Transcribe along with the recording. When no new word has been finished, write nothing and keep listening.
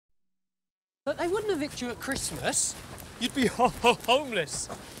But they wouldn't evict you at Christmas. You'd be homeless.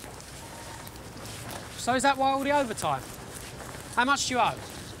 So is that why all the overtime? How much do you owe?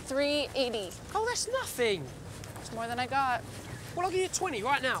 $3.80. Oh, that's nothing. It's more than I got. Well, I'll give you 20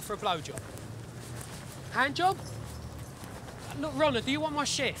 right now for a blowjob. Hand job? Look, Ronna, do you want my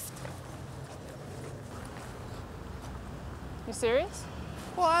shift? You serious?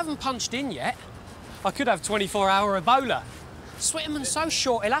 Well, I haven't punched in yet. I could have 24-hour Ebola. Switterman's so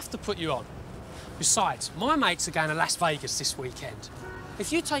short, he'll have to put you on. Besides, my mates are going to Las Vegas this weekend.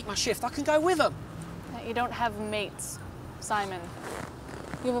 If you take my shift, I can go with them. You don't have mates, Simon.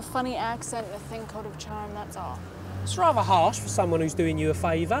 You have a funny accent and a thin coat of charm, that's all. It's rather harsh for someone who's doing you a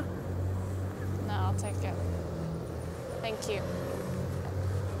favour. No, I'll take it. Thank you.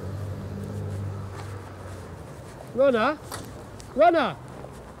 Ronna? Ronna!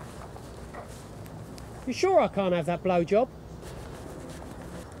 You sure I can't have that blowjob?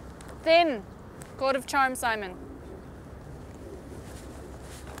 Thin coat of charm, Simon.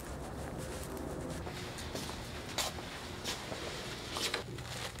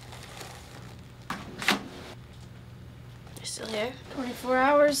 You're still here? 24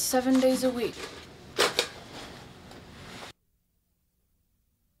 hours, 7 days a week.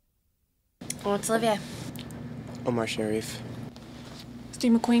 What's Olivia? Omar Sharif.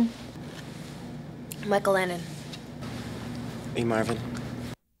 Steve McQueen. Michael Landon. E. Marvin.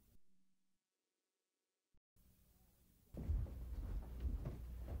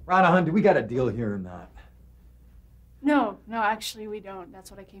 Ronna, hun, do we got a deal here or not? No, actually we don't.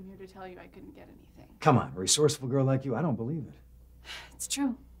 That's what I came here to tell you. I couldn't get anything. Come on, a resourceful girl like you, I don't believe it. It's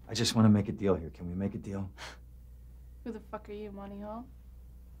true. I just want to make a deal here. Can we make a deal? Who the fuck are you, Monty Hall?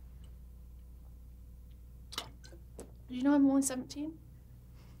 Did you know I'm only 17?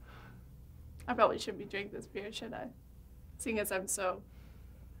 I probably shouldn't be drinking this beer, should I? Seeing as I'm so,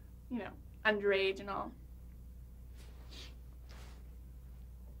 underage and all.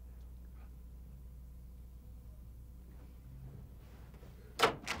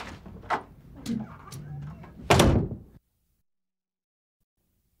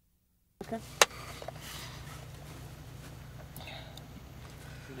 Okay.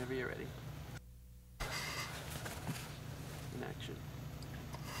 Whenever you're ready. In action.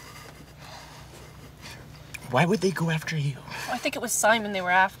 Why would they go after you? Well, I think it was Simon they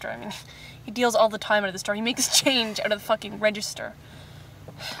were after. I mean, he deals all the time out of the store. He makes change out of the fucking register.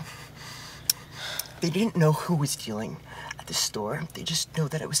 They didn't know who was dealing at the store. They just know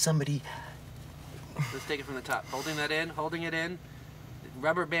that it was somebody. Let's take it from the top. Holding it in.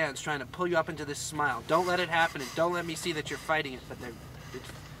 Rubber bands trying to pull you up into this smile. Don't let it happen, and don't let me see that you're fighting it, but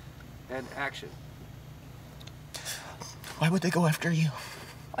and action. Why would they go after you?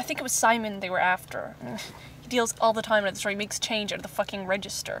 I think it was Simon they were after. I mean, he deals all the time out of the store. He makes change out of the fucking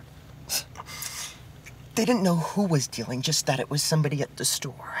register. They didn't know who was dealing, just that it was somebody at the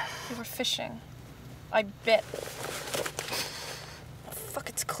store. They were fishing. I bet. Oh, fuck,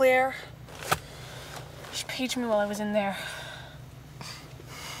 it's Claire. She paged me while I was in there.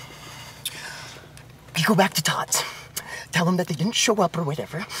 We go back to Todd's. Tell them that they didn't show up or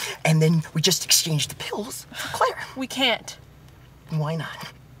whatever, and then we just exchange the pills for Claire. We can't. Why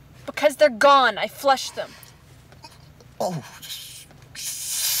not? Because they're gone. I flushed them. Oh,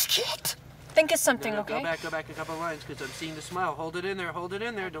 shit. Think of something, No, okay? Go back a couple lines, because I'm seeing the smile. Hold it in there.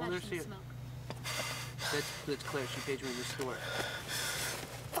 Don't let her see it. That's Claire. She paged me in the store.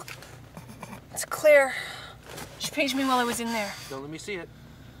 It's Claire. She paged me while I was in there. Don't let me see it.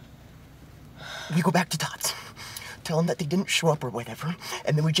 We go back to Todd's. Tell them that they didn't show up or whatever,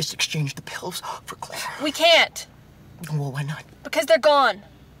 and then we just exchange the pills for Claire. We can't. Well, why not? Because they're gone.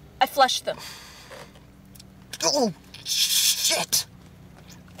 I flushed them. Oh, shit.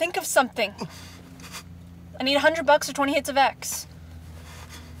 Think of something. I need $100 or 20 hits of X.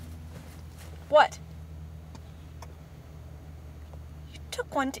 What? You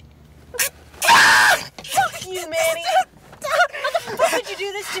took one to... Fuck you, Mannie! How the fuck did you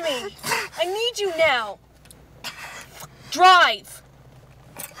do this to me? I need you now. Drive.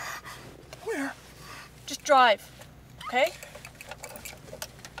 Where? Just drive, okay?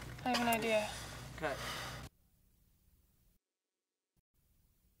 I have an idea. Cut.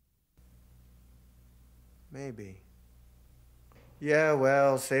 Maybe. Yeah,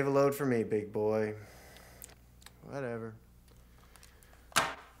 well, save a load for me, big boy. Whatever.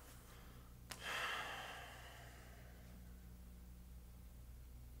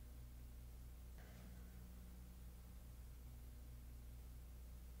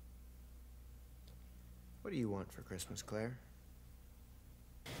 What do you want for Christmas, Claire?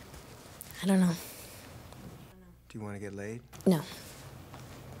 I don't know. Do you want to get laid? No.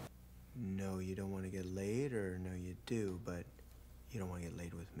 No, you don't want to get laid, or no, you do, but you don't want to get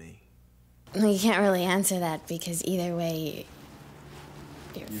laid with me? You can't really answer that because either way,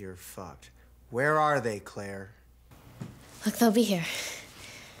 You're fucked. Where are they, Claire? look, they'll be here.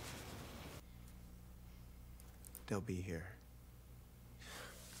 They'll be here.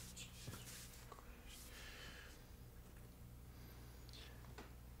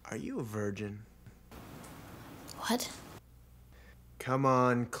 Are you a virgin? What? Come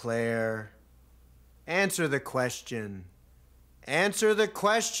on, Claire. Answer the question. Answer the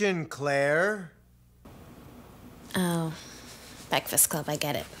question, Claire. Oh, Breakfast Club, I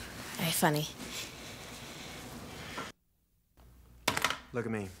get it. Very funny. Look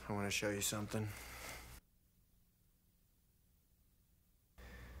at me. I want to show you something.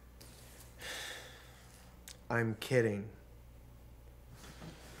 I'm kidding.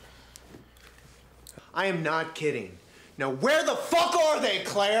 I am not kidding. Now, where the fuck are they,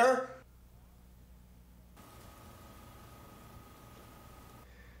 Claire?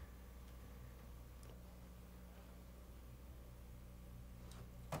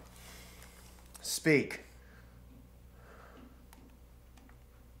 Speak.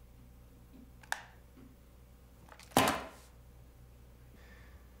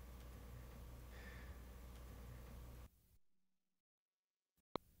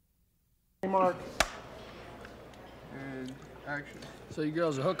 Mark. And action. So you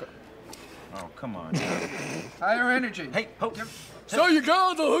girl's a hooker. Oh, come on. Higher energy. Hey, ho. So you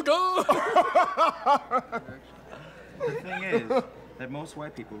girl's a hooker! The thing is that most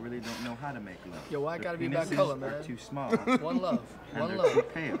white people really don't know how to make love. Yo, why gotta be Their about penises color, are man? too small. One love. And One they're love. too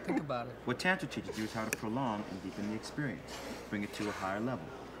pale. Think about it. What Tantra teaches you is how to prolong and deepen the experience, bring it to a higher level.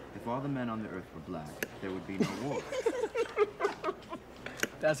 If all the men on the earth were black, there would be no war.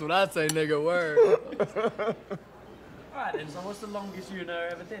 That's what I say, nigga. Word. Alright then, so what's the longest you and her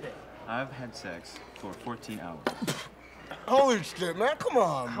ever did it? I've had sex for 14 hours. Holy shit, man. Come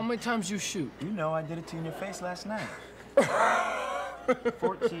on. How many times you shoot? You know, I did it to you in your face last night.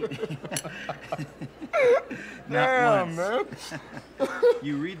 14. Not once. Man.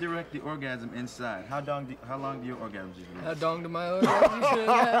 You redirect the orgasm inside. How long do your orgasms usually How last? dong to my orgasm?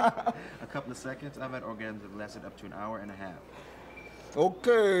 A couple of seconds. I've had orgasms that lasted up to an hour and a half.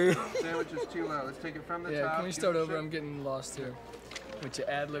 Okay. Sandwich is too low. Let's take it from the Yeah, top. can we give start it a over? shake. I'm getting lost here. With your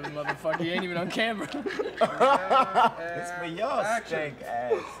ad-libbing motherfucker. You ain't even on camera. It's for your Action. stank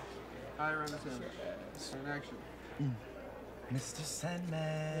ass. Higher on the sandwich. And action. Mr.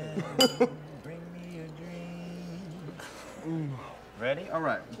 Sandman, bring me a dream. Ready? All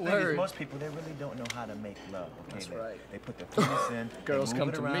right. The thing is, Word. most people, they really don't know how to make love. Okay? That's they, right. They put their penis in, Girls they come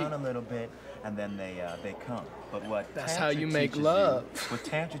move it to me. around a little bit, and then they come. But what That's Tantra how you make teaches love. You, what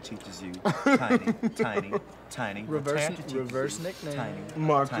Tantra teaches you, tiny. What Tantra teaches Reverse you, nickname. Tiny.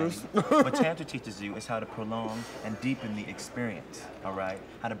 Marcus. What Tantra teaches you is how to prolong and deepen the experience. All right?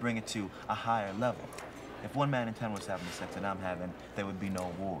 How to bring it to a higher level. If one man in 10 was having the sex that I'm having, there would be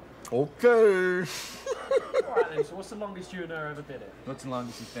no war. Okay. Alright then, so what's the longest you and her ever did it? What's the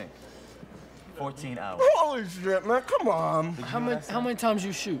longest you think? 14 hours. Holy shit, man. Come on. Did you How know many that's how many times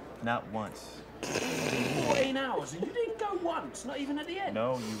you shoot? Not once. 14 hours and you didn't go once, not even at the end.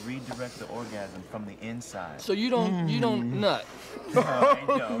 No, you redirect the orgasm from the inside. So you don't nut. No, I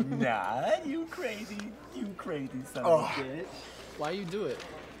don't not. You crazy son of a bitch. Why you do it?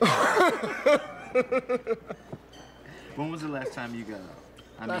 When was the last time you got up?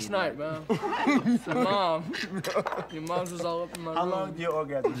 Last night, man. Your mom's was all up in my How room. long do your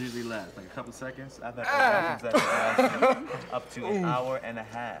orgasms usually last? Like a couple seconds? I've had orgasms that last up to an hour and a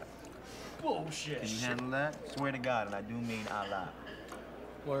half. Bullshit. Can you handle that? Swear to God, and I do mean Allah.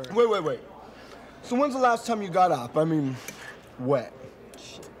 Word. Wait. So when's the last time you got up? I mean, wet.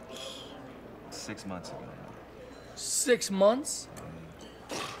 6 months ago. 6 months?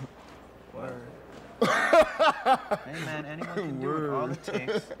 Word. Hey man, anyone can do it. All it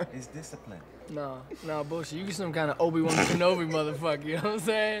takes is discipline. Nah, bullshit. You get some kind of Obi-Wan Kenobi motherfucker, you know what I'm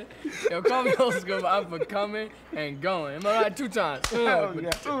saying? Yo, call me old school, but I'm for coming and going. Am I right? 2 times.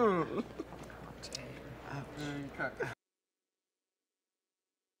 Cut.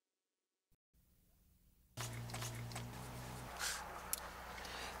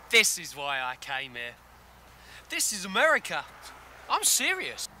 This is why I came here. This is America. I'm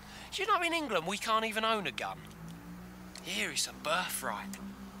serious. You know, in England, we can't even own a gun. Here, it's a birthright.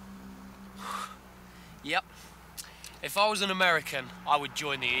 Yep. If I was an American, I would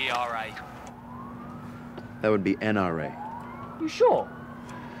join the ERA. That would be NRA. You sure?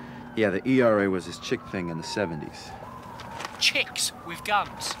 Yeah, the ERA was this chick thing in the 70s. Chicks with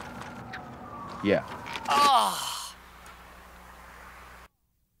guns. Yeah. Ah!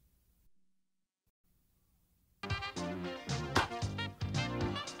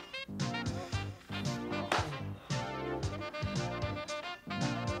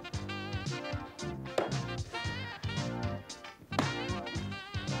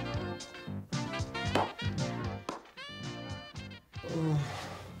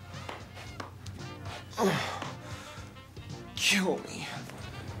 kill me.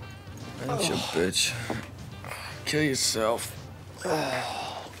 Ain't you, bitch. Kill yourself.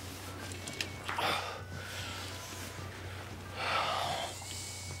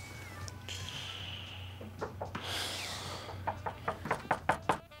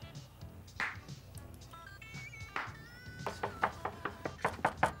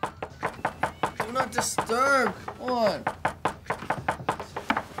 Do not disturb. Come on.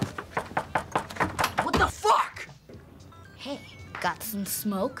 What the fuck? Hey, got some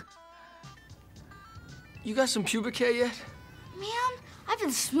smoke? You got some pubic hair yet? Man, I've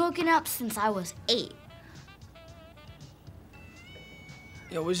been smoking up since I was 8.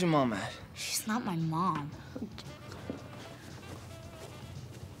 Yo, where's your mom at? She's not my mom.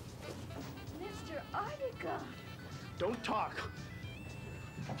 Mr. Artica. Don't talk.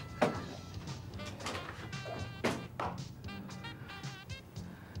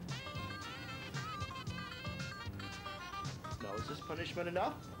 Now, is this punishment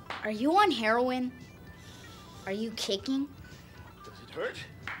enough? Are you on heroin? Are you kicking? Does it hurt?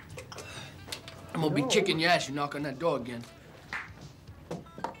 I'm gonna be kicking your ass. You knock on that door again.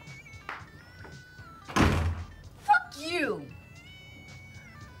 Fuck you.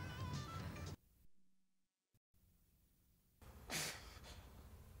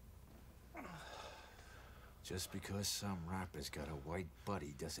 Just because some rapper's got a white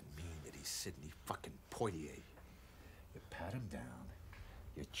buddy doesn't mean that he's Sidney fucking Poitier. You pat him down,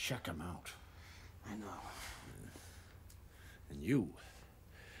 you check him out. I know. And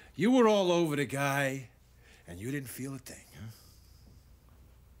you were all over the guy, and you didn't feel a thing,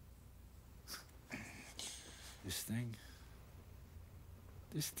 huh? This thing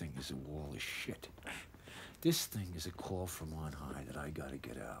is a wall of shit. This thing is a call from on high that I gotta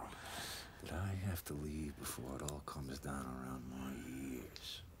get out. That I have to leave before it all comes down around my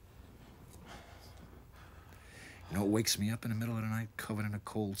ears. You know what wakes me up in the middle of the night, covered in a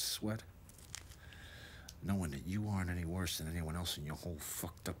cold sweat? Knowing that you aren't any worse than anyone else in your whole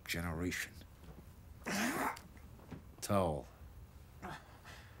fucked up generation. Towel.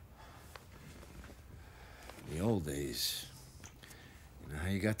 In the old days, you know how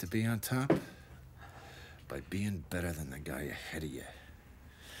you got to be on top? By being better than the guy ahead of you.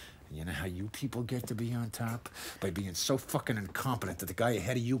 And you know how you people get to be on top? By being so fucking incompetent that the guy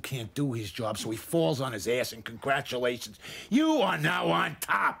ahead of you can't do his job, so he falls on his ass, and congratulations, you are now on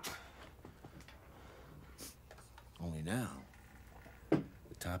top! Only now, the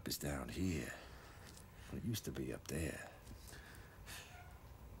top is down here. It used to be up there.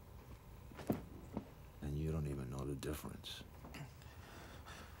 And you don't even know the difference.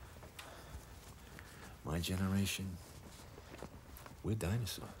 My generation, we're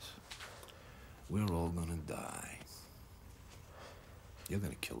dinosaurs. We're all gonna die. You're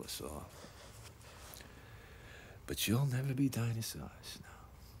gonna kill us off. But you'll never be dinosaurs now.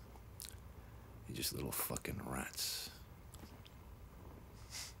 You're just little fucking rats.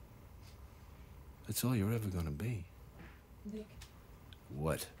 That's all you're ever gonna be. Vic,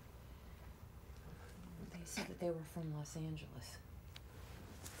 What? they said that they were from Los Angeles.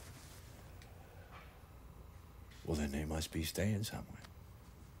 Well, then they must be staying somewhere.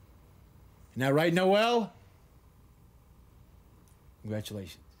 Isn't that right, Noel?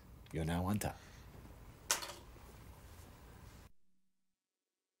 Congratulations. You're now on top.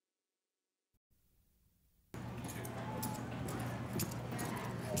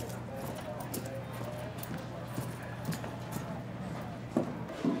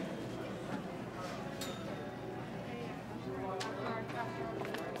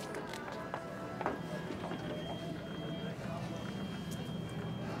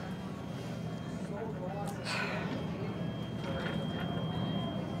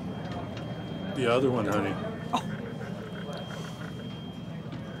 The other one, honey.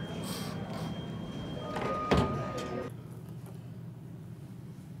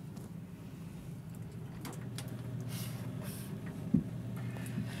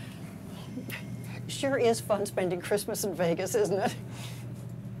 Sure is fun spending Christmas in Vegas, isn't it?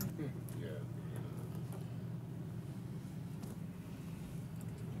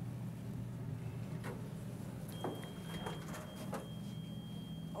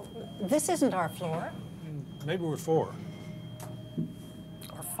 This isn't our floor. Maybe we're 4.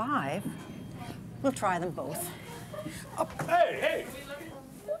 Or 5. We'll try them both. Oh, hey!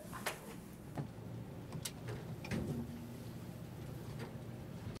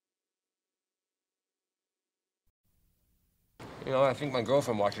 You know, I think my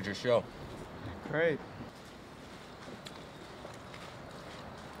girlfriend watches your show. Great.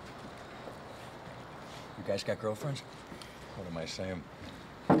 You guys got girlfriends? What am I saying?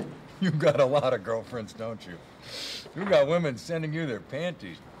 You got a lot of girlfriends, don't you? You got women sending you their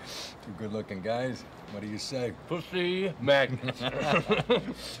panties. Two good-looking guys. What do you say? Pussy magnet.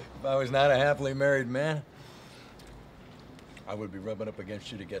 If I was not a happily married man, I would be rubbing up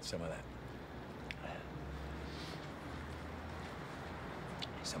against you to get some of that.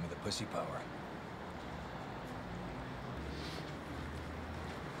 Some of the pussy power.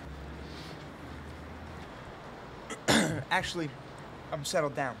 Actually, I'm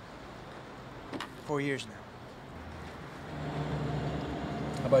settled down. 4 years now.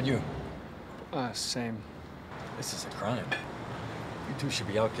 How about you? Same. This is a crime. You two should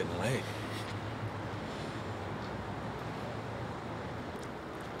be out getting laid.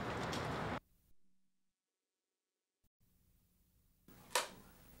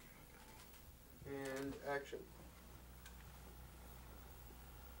 And action.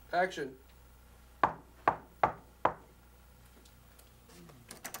 Action.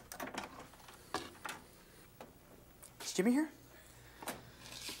 Is Jimmy here?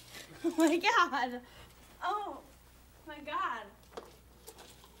 Oh my God. Oh my God.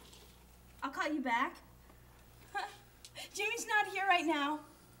 I'll call you back. Jimmy's not here right now.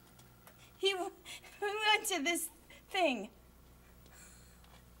 We went to this thing.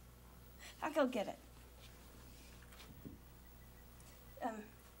 I'll go get it.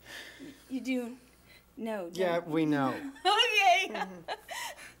 You do know, don't Yeah, we know. Okay.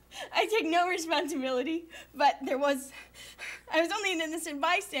 I take no responsibility, but I was only an innocent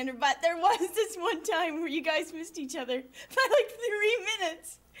bystander, but there was this one time where you guys missed each other by like 3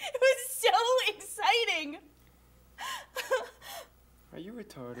 minutes. It was so exciting. Are you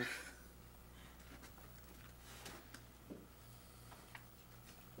retarded?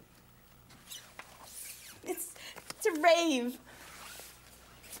 It's a rave.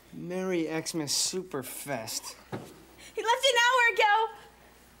 Merry Xmas Superfest. He left an hour ago.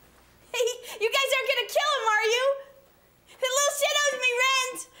 Hey, you guys aren't gonna kill him, are you? The little shit owes me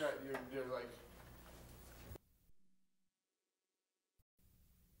rent. You're like...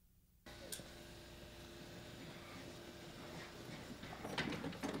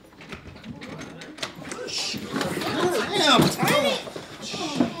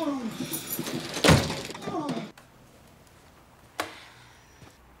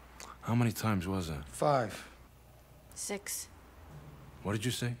 How many times was that? 5. 6. What did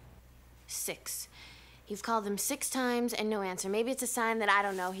you say? 6. You've called him 6 times and no answer. Maybe it's a sign that I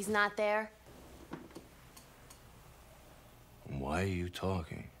don't know. He's not there. Why are you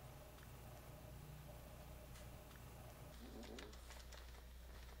talking?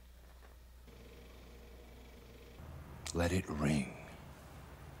 Let it ring.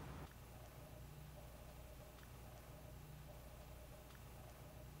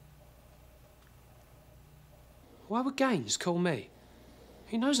 Why would Gaines call me?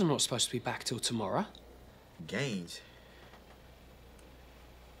 He knows I'm not supposed to be back till tomorrow. Gaines?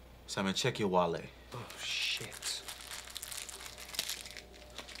 Simon, check your wallet. Oh, shit.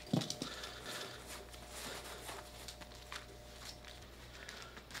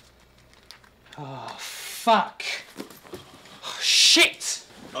 Oh, fuck. Oh, shit!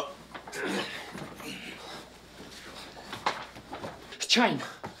 Oh. Chain.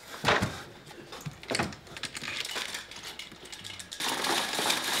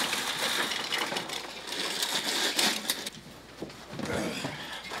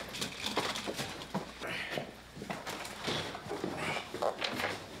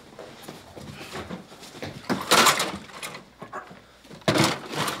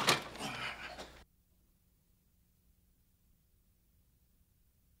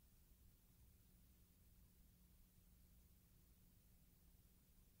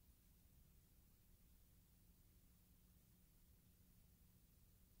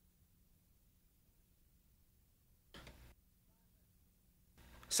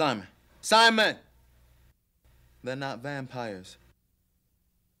 Simon. Simon! They're not vampires.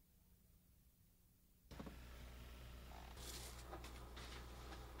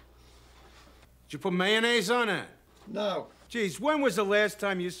 Did you put mayonnaise on it? No. Jeez, when was the last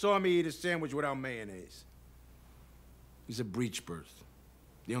time you saw me eat a sandwich without mayonnaise? He's a breech birth.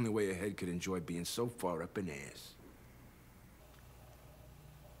 The only way a head could enjoy being so far up in ass.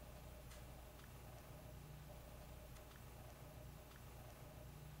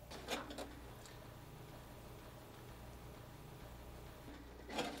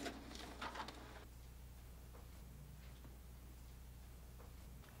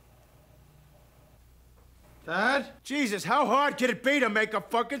 Dad? Jesus, how hard could it be to make a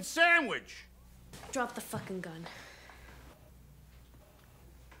fucking sandwich? Drop the fucking gun.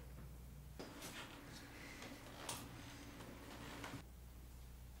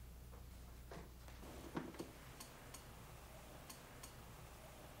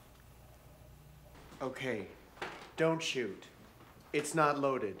 Okay, don't shoot. It's not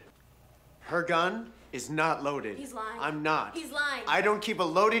loaded. Her gun is not loaded. He's lying. I'm not. He's lying. I don't keep a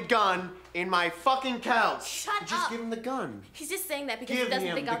loaded gun in my fucking couch. Shut Just up. give him the gun. He's just saying that because Give he doesn't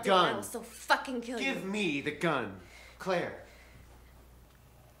him think the I'll do it. I gun. will still fucking kill you. Give me the gun. Claire.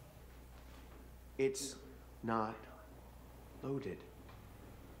 It's not loaded.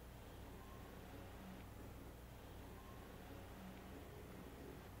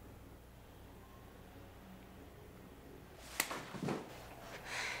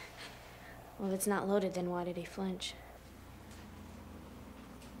 Well, if it's not loaded, then why did he flinch?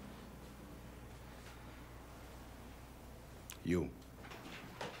 You.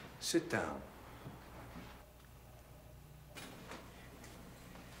 Sit down.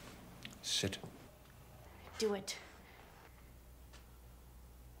 Sit. Do it.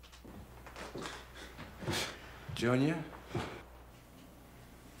 Junior?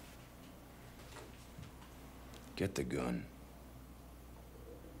 Get the gun.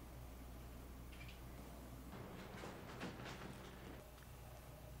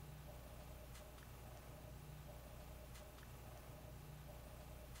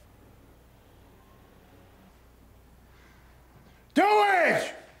 Do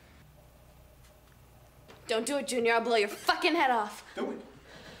it! Don't do it, Junior. I'll blow your fucking head off. Do it.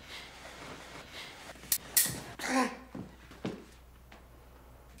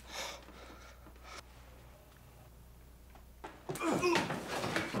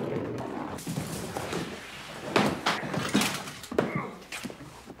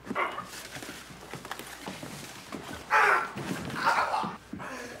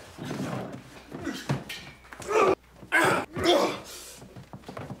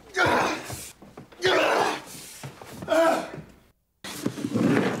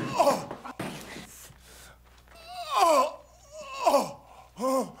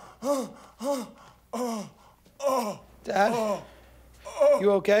 Dad?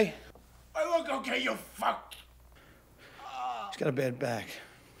 You okay? I look okay, you fuck. He's got a bad back.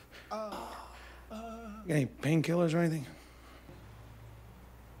 Got any painkillers or anything?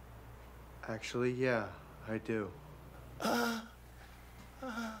 Actually, yeah, I do.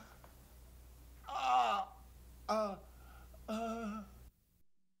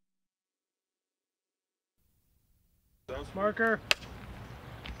 Marker.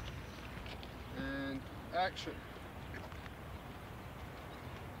 And action.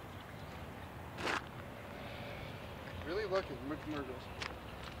 Really lucky, commercials.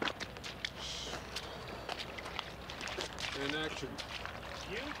 And action.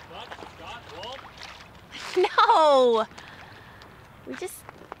 You fuck Scott Wolf? No! We just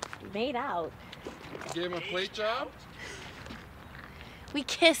made out. You gave him a plate job? We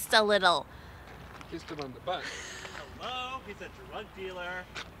kissed a little. Kissed him on the butt. Hello, he's a drug dealer.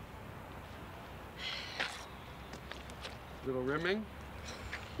 Little rimming.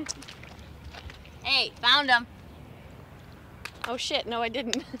 Hey, found him. Oh shit, no I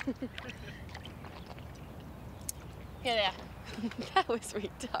didn't. Here they are. That was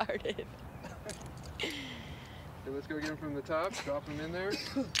retarded. Okay, let's go get him from the top. Drop him in there.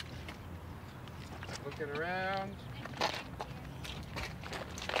 Looking around.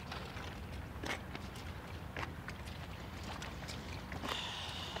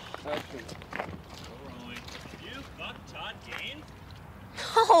 Action. You fucked Todd Gaines?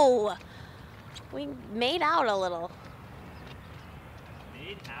 No! We made out a little.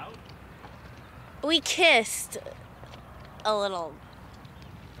 Made out? We kissed a little.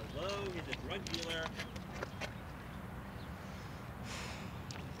 Hello, he's a drug dealer.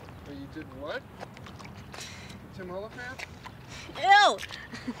 Oh, you did what? Tim Oliphant? Ew!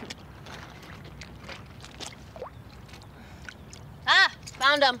 Ah!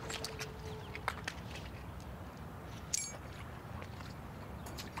 Found him.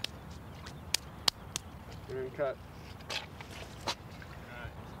 And then cut.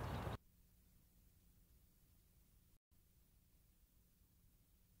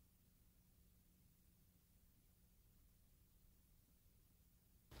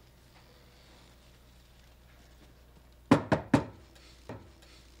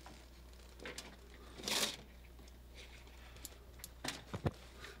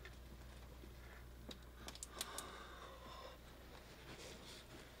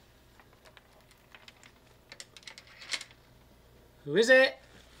 Who is it?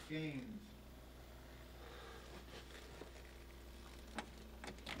 Games.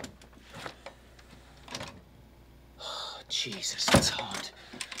 Oh, Jesus, it's hot.